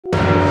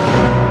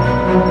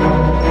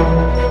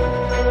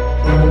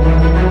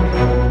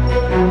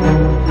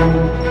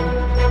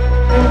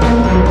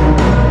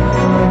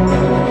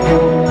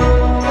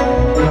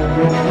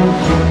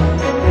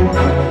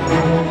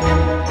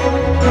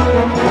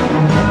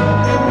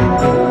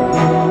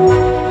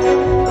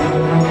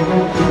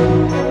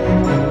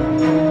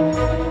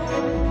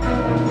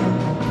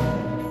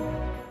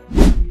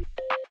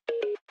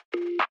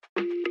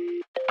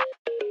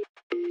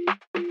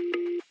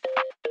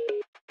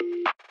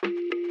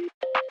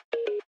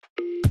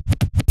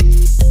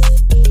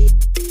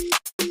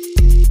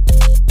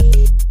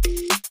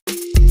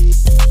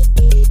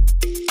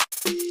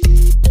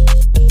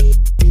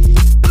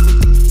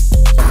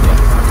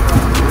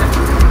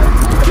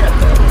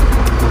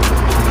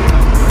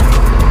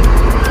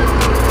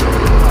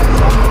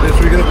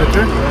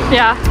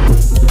Yeah.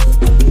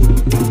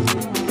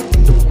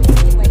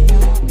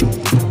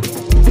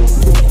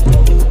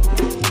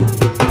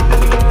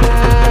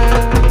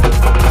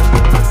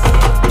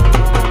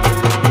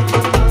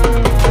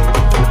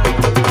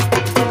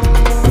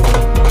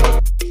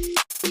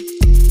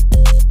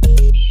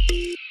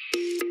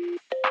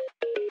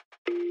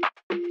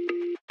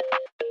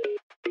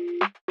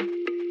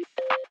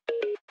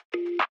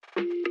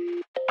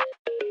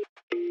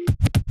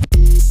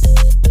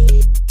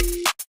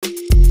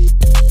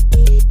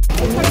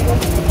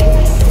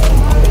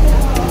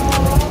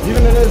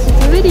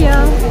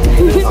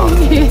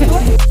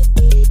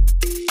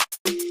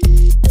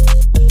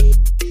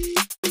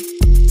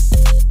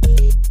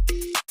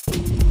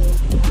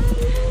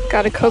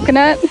 Got a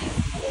coconut.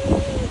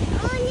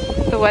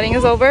 The wedding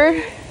is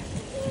over.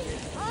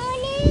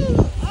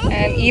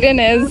 And Eden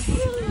is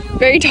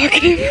very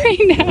talkative right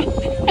now.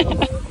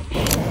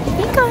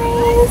 Hey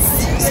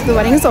guys! So the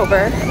wedding is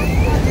over.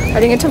 I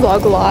didn't get to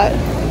vlog a lot.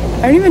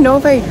 I don't even know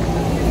if I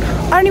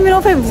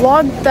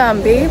vlogged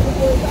them, babe.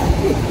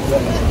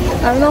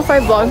 I don't know if I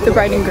vlogged the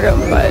bride and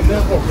groom, but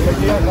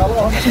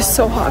it is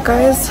so hot,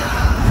 guys.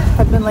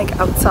 I've been like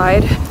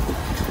outside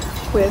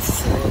with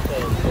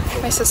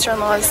my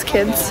sister-in-law's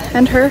kids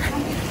and her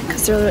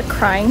because they're like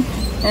crying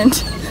and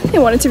they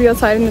wanted to be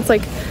outside, and it's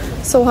like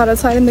so hot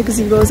outside and the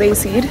gazebo is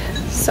AC'd.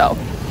 So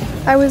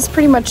I was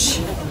pretty much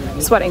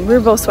sweating. We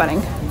were both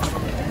sweating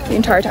the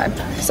entire time.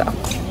 So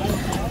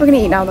we're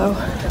gonna eat now though,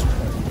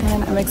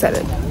 and I'm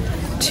excited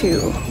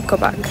to go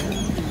back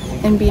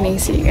and be in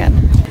AC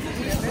again.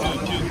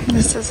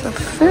 This is the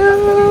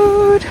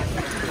food.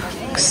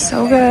 Looks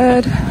so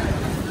good.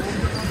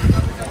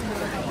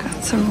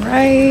 Got some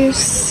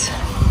rice.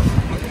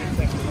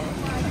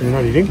 You're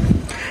not eating?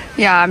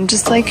 Yeah, I'm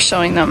just like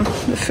showing them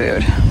the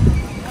food.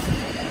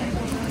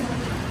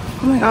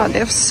 Oh my god, they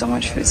have so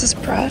much food. Is this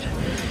bread?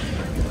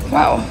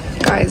 Wow,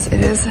 guys,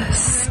 it is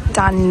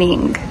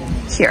stunning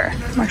here.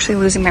 I'm actually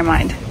losing my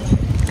mind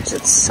because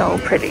it's so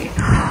pretty.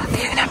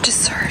 They even have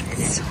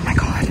desserts. Oh my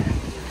god.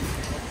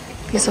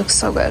 These look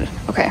so good.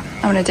 Okay,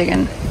 I'm gonna dig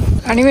in.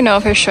 I don't even know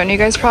if I've shown you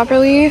guys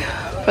properly,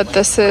 but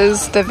this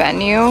is the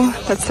venue.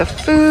 That's the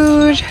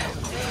food.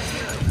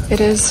 It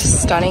is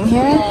stunning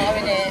here.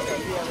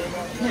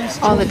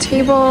 All the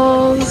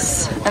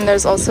tables, and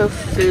there's also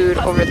food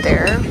over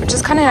there, which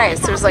is kind of nice.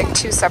 There's like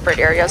 2 separate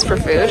areas for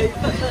food.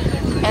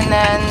 And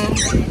then,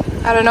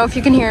 I don't know if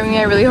you can hear me,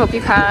 I really hope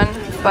you can,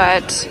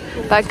 but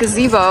that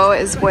gazebo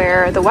is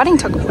where the wedding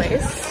took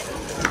place.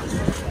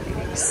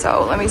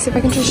 So let me see if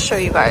I can just show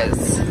you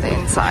guys the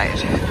inside.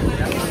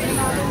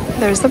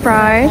 There's the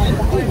bride.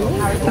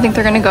 I think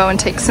they're gonna go and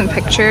take some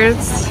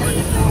pictures.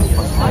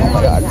 Oh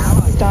my god,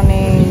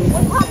 stunning.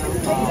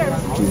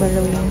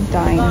 Literally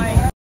dying.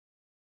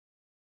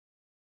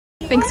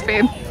 Thanks,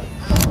 babe.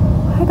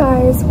 Hi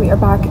guys, we are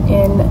back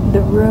in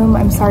the room.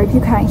 I'm sorry if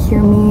you can't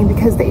hear me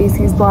because the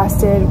AC is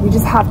blasted. We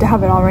just have to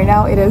have it on right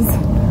now. It is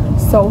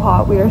so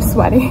hot. We are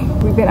sweating.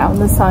 We've been out in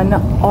the sun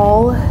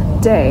all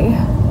day.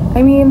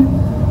 I mean,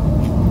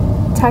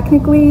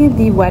 technically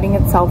the wedding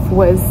itself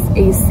was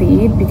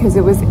AC'd because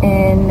it was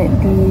in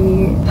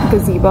the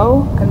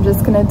gazebo. I'm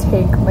just gonna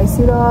take my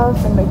suit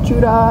off and my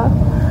juda.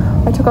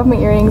 I took off my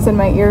earrings and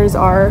my ears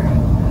are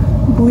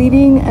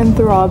bleeding and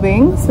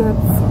throbbing, so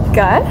that's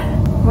good.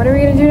 What are we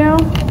gonna do now?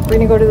 We're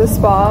gonna go to the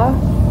spa.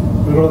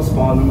 We'll go to the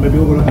spa and maybe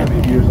we'll go to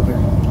Heavy or something.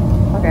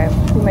 Okay,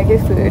 we might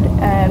get food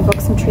and book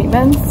some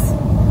treatments.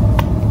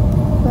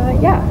 But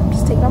yeah,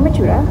 just taking on my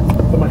juda.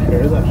 But my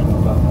hair is actually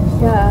not bad.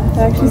 Yeah, I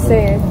actually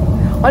say.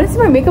 Honestly,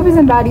 my makeup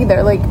isn't bad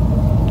either. Like,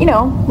 you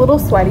know, a little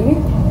sweaty,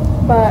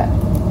 but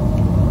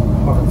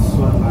Fucking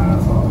sweating my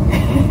ass off.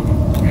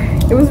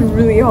 it was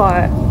really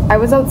hot. I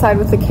was outside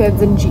with the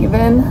kids in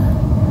Jeevan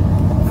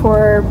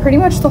for pretty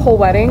much the whole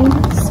wedding,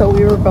 so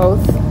we were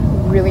both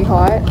really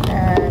hot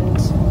and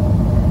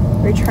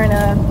we're trying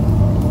to,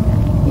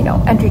 you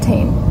know,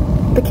 entertain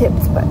the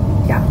kids. But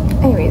yeah,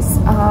 anyways,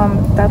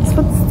 that's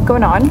what's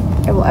going on.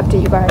 I will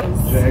update you guys.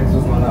 Jags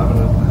was not having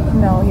it.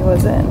 No, he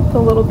wasn't. The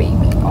little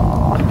baby.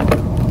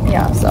 Aww.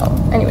 Yeah, so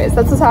anyways,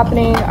 that's what's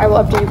happening. I will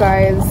update you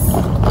guys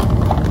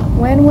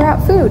when we're at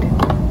food.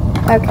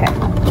 Okay,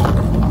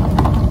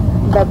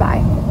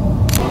 bye-bye.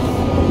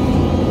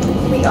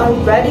 We are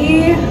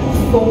ready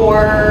for,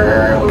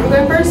 where are we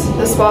going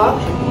spa.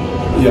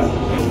 Yeah.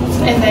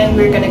 And then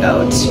we're gonna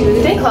go to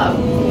the day club.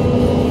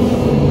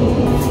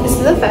 This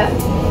is a fit.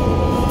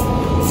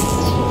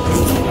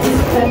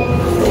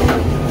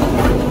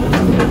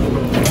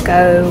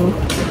 Go.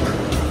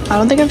 I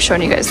don't think I've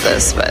shown you guys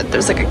this, but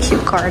there's like a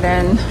cute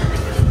garden.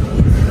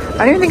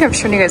 I don't even think I've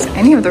shown you guys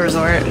any of the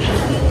resort.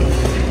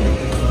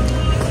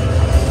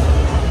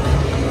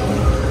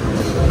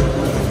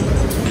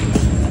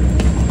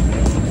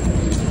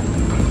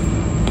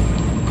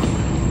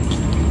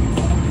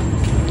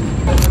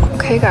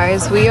 Okay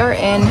guys, we are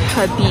in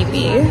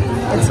Habibi.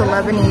 It's a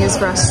Lebanese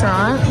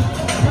restaurant.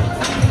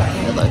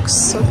 It looks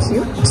so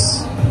cute.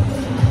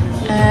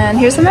 And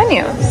here's the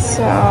menu.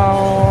 So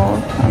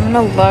I'm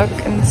gonna look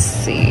and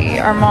see.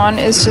 Armaan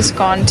is just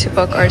gone to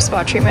book our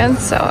spa treatment,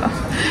 so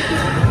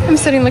I'm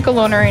sitting like a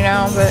loner right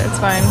now, but it's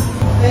fine.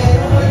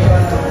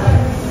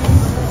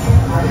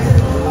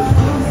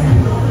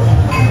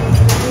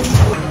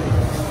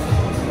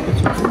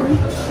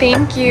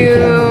 Thank you.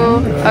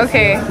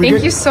 Okay,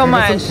 thank you so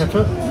much.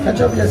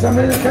 Ketchup, yes, I'm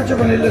in ketchup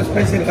vanilla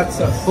spicy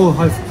gatsa. Oh,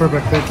 hi,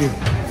 perfect. Thank you.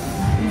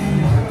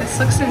 This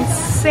looks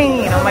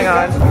insane. Oh my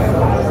god.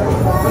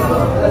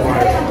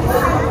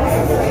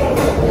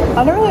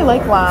 I don't really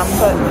like lamb,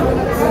 but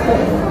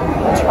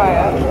I'll try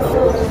it.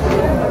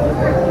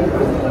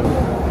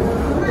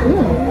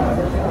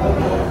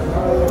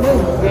 It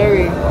is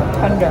very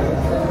tender.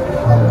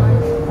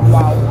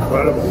 Wow.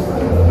 Incredible.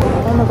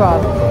 Oh my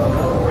god.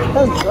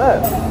 That's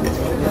good.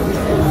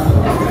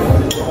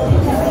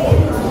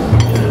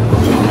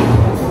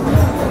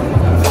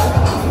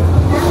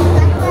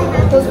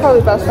 Those are probably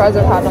the best fries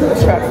I've had on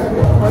this trip.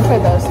 I'm gonna try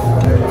this.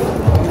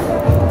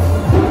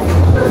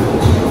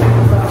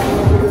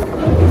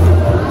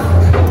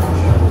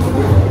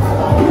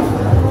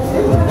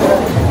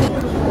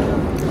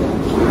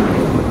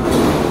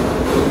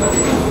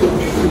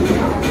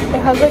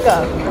 It has like a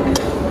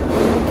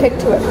kick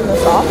to it from the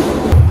sauce.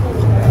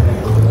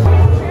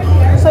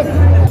 It's like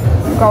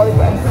garlic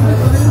bread.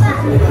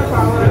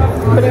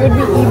 But it would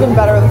be even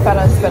better with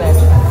feta and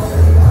spinach.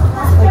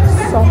 Like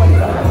so much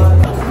better.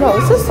 No,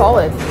 this is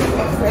solid,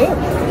 right?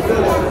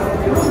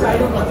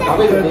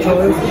 Good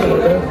choice.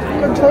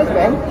 Good choice,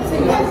 babe. It's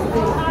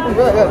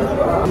really good.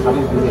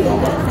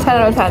 10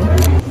 out of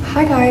 10.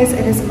 Hi guys,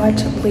 it is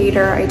much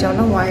later. I don't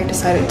know why I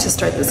decided to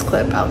start this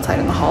clip outside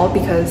in the hall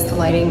because the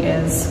lighting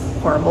is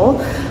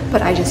horrible,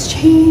 but I just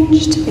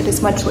changed. It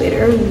is much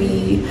later.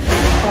 We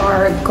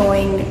are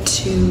going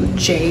to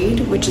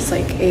Jade, which is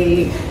like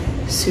a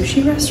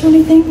sushi restaurant,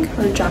 I think,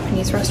 or a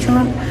Japanese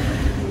restaurant.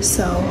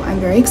 So I'm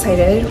very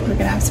excited. We're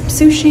gonna have some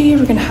sushi.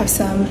 We're gonna have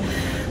some,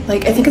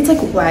 like, I think it's like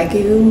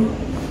Wagyu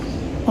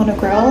on a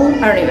grill.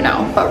 I don't even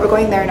know, but we're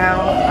going there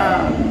now.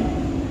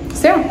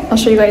 So yeah, I'll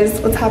show you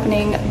guys what's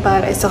happening,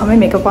 but I still have my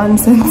makeup on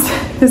since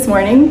this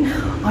morning.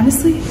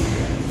 Honestly,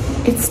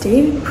 it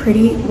stayed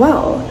pretty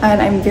well,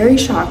 and I'm very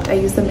shocked. I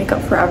use the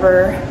Makeup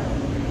Forever,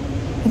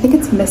 I think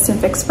it's Mist and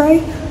Fix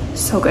Spray.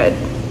 So good.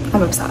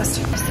 I'm obsessed.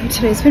 So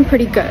today's been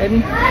pretty good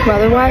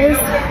weather-wise,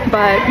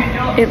 but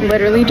it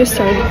literally just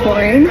started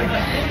pouring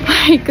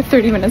like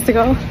 30 minutes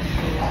ago.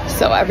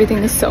 So everything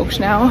is soaked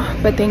now,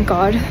 but thank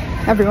God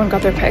everyone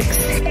got their pics.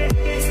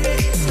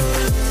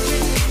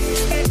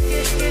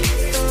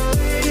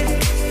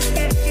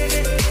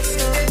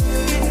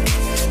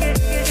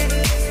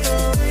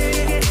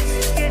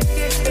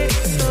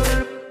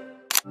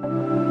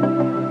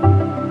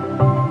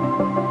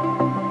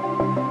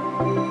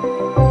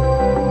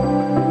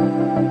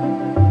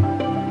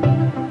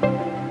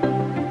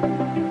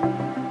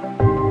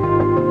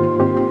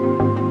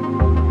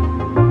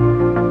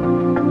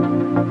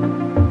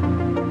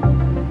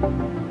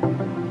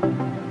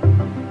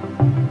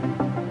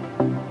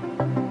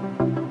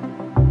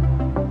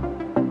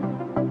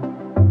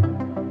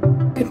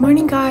 Good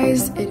morning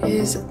guys, it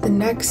is the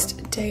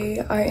next day.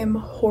 I am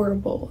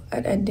horrible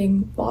at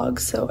ending vlogs,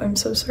 so I'm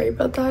so sorry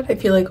about that. I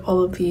feel like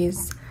all of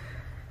these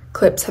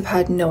clips have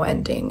had no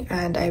ending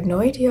and I have no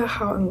idea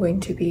how I'm going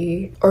to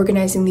be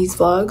organizing these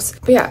vlogs.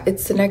 But yeah,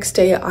 it's the next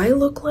day. I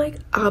look like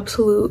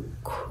absolute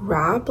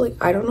crap. Like,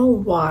 I don't know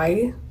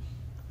why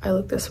I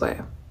look this way.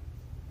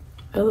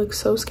 I look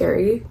so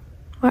scary.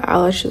 My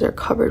eyelashes are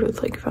covered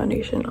with like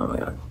foundation. Oh my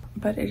god.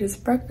 But it is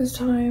breakfast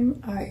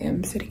time. I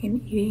am sitting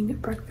and eating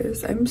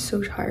breakfast. I'm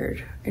so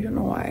tired. I don't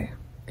know why.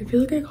 I feel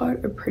like I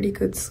got a pretty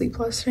good sleep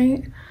last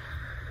night.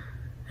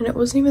 And it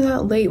wasn't even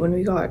that late when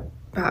we got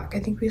back. I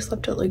think we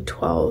slept at like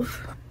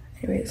 12.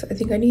 Anyways, I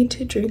think I need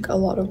to drink a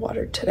lot of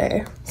water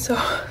today. So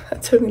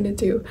that's what I'm gonna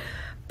do.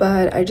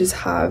 But I just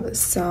have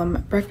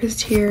some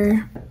breakfast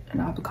here,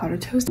 an avocado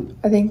toast.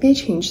 I think they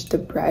changed the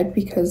bread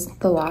because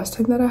the last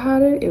time that I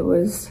had it, it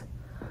was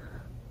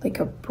like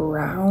a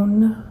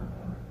brown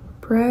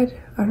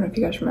bread. I don't know if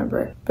you guys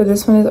remember, but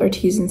this one is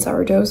artisan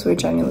sourdough, so I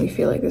genuinely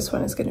feel like this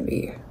one is going to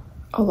be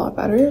a lot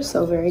better,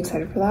 so very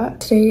excited for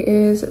that. Today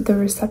is the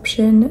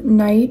reception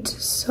night,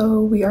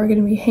 so we are going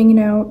to be hanging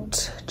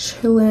out,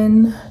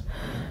 chilling.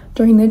 Don't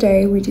During the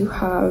day, we do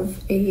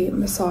have a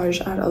massage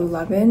at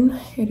 11.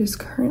 It is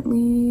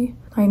currently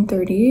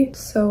 9:30.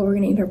 So we're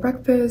gonna eat our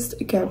breakfast,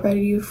 get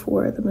ready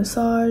for the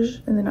massage.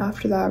 And then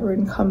after that, we're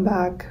gonna come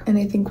back. And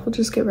I think we'll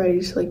just get ready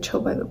to like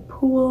chill by the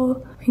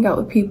pool, hang out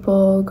with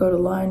people, go to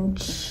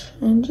lunch,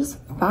 and just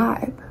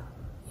vibe,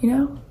 you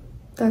know?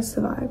 That's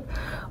the vibe.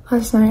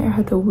 Last night, I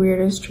had the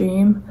weirdest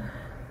dream.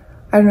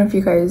 I don't know if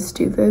you guys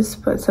do this,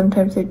 but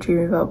sometimes I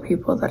dream about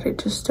people that I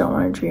just don't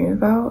want to dream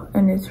about.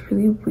 And it's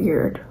really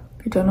weird.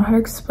 I don't know how to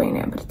explain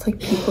it, but it's like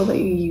people that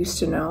you used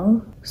to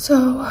know.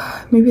 So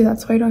maybe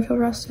that's why I don't feel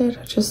rested.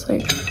 Just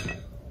like,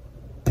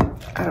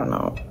 I don't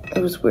know.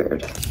 It was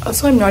weird.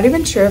 Also, I'm not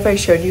even sure if I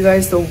showed you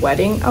guys the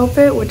wedding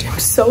outfit, which I'm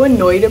so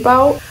annoyed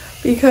about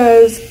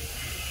because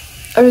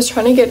I was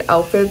trying to get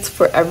outfits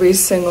for every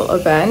single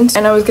event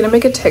and I was gonna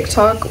make a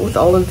TikTok with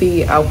all of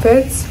the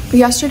outfits. But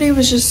yesterday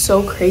was just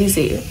so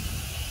crazy.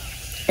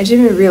 I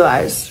didn't even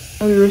realize.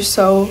 We were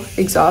so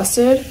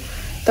exhausted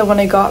that when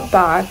I got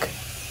back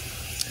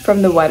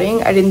from the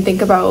wedding, I didn't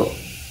think about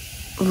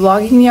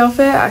vlogging the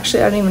outfit.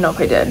 Actually, I don't even know if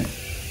I did.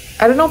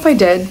 I don't know if I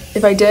did.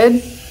 If I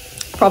did,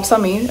 props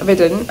on me. If I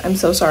didn't, I'm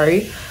so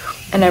sorry.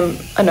 And I'm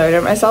annoyed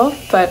at myself,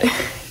 but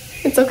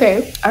it's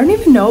okay. I don't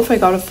even know if I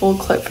got a full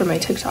clip for my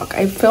TikTok.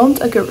 I filmed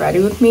a get ready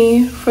with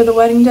me for the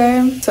wedding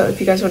day. So if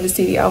you guys want to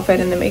see the outfit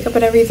and the makeup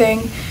and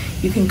everything,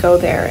 you can go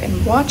there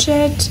and watch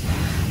it.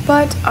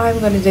 But I'm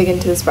going to dig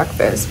into this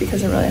breakfast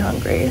because I'm really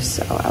hungry.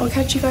 So I will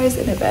catch you guys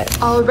in a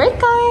bit. All right,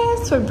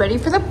 guys. We're ready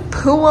for the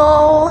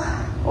pool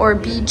or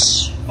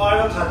beach.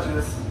 Final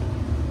touches.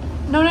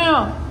 No.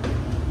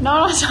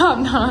 Not on top.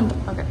 Not on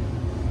top. Okay.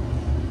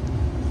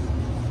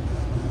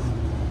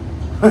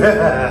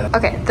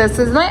 Okay, this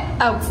is my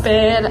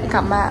outfit. I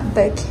got my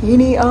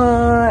bikini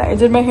on. I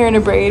did my hair in a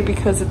braid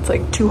because it's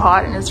like too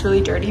hot and it's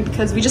really dirty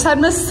because we just had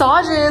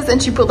massages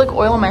and she put like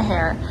oil in my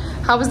hair.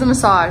 How was the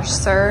massage,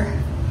 sir?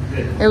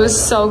 It was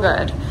so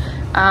good.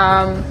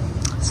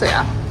 So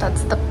yeah,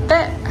 that's the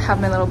fit. I have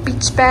my little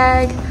beach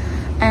bag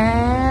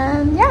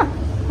and yeah,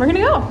 we're gonna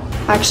go.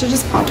 I actually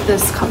just popped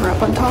this cover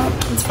up on top.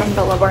 It's from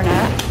Bella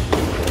Barnett.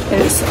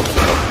 It is so cute.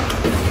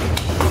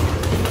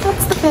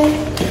 That's the fit.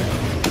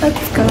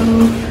 Let's go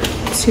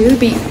to the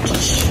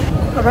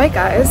beach. All right,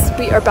 guys,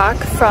 we are back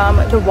from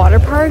the water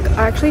park.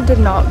 I actually did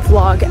not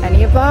vlog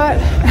any of that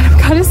and I'm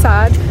kind of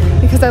sad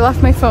because I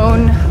left my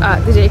phone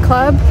at the day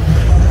club.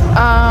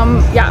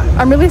 Yeah,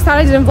 I'm really sad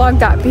I didn't vlog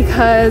that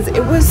because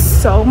it was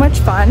so much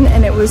fun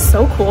and it was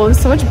so cool. It was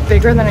so much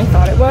bigger than I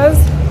thought it was.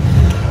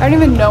 I don't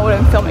even know what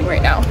I'm filming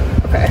right now.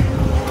 Okay,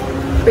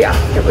 but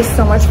yeah, it was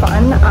so much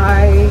fun.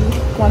 I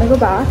want to go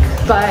back,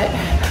 but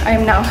I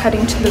am now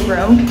heading to the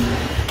room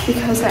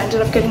because I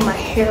ended up getting my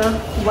hair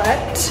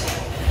wet.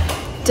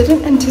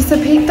 Didn't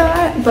anticipate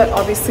that, but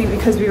obviously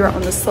because we were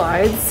on the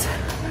slides,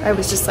 I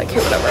was just like, hey,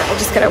 whatever, I'll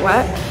just get it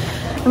wet.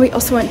 And we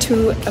also went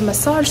to a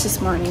massage this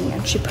morning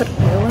and she put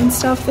oil and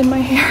stuff in my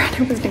hair and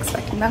I wasn't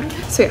expecting that.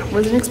 So yeah,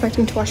 wasn't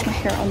expecting to wash my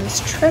hair on this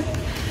trip,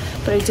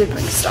 but I did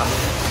bring stuff.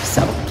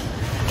 So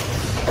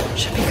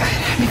should be good,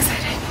 I'm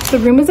excited. The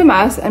room is a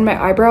mess and my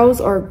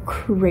eyebrows are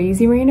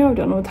crazy right now. I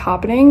don't know what's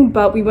happening,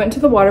 but we went to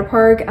the water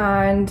park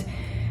and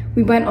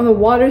we went on the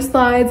water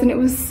slides and it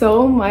was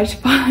so much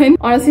fun.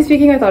 Honestly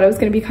speaking, I thought it was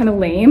gonna be kind of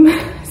lame.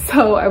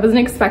 So I wasn't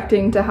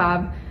expecting to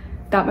have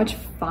that much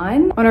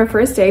fun. On our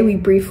first day, we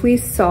briefly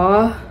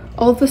saw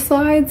all of the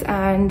slides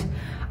and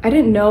I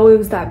didn't know it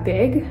was that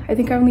big. I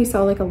think I only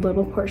saw like a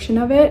little portion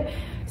of it.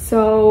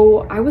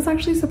 So I was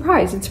actually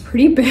surprised. It's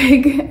pretty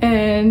big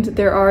and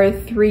there are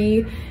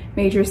 3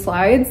 major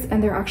slides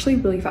and they're actually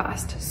really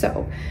fast.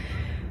 So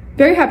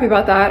very happy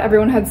about that.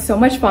 Everyone had so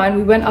much fun.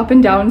 We went up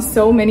and down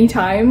so many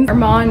times.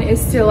 Armaan is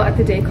still at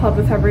the day club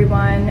with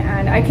everyone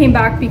and I came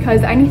back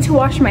because I need to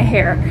wash my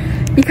hair.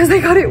 Because I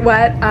got it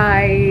wet,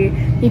 I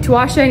need to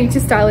wash it, I need to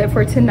style it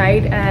for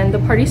tonight and the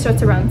party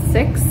starts around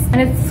 6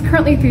 and it's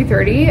currently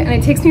 3:30 and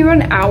it takes me about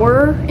an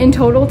hour in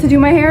total to do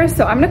my hair.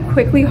 So I'm gonna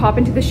quickly hop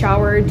into the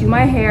shower, do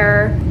my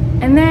hair,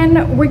 and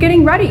then we're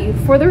getting ready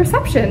for the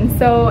reception.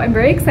 So I'm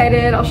very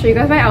excited. I'll show you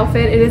guys my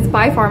outfit. It is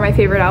by far my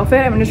favorite outfit.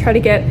 I'm gonna try to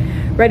get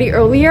ready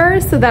earlier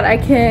so that I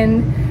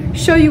can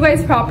show you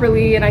guys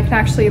properly and I can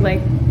actually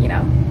like, you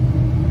know,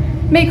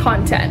 make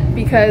content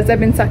because I've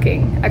been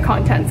sucking at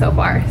content so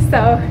far.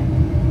 So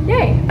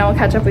yay. I will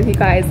catch up with you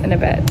guys in a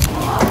bit.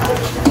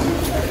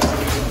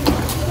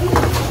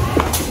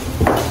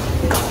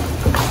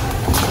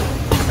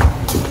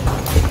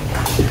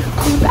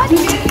 Ready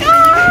to go!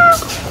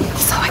 I'm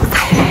so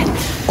excited.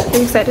 Are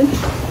you excited?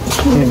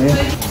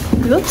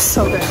 You look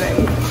so good,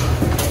 babe.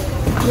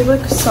 You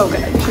look so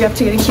good. We have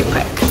to get a cute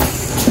pic.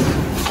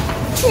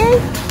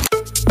 Yay!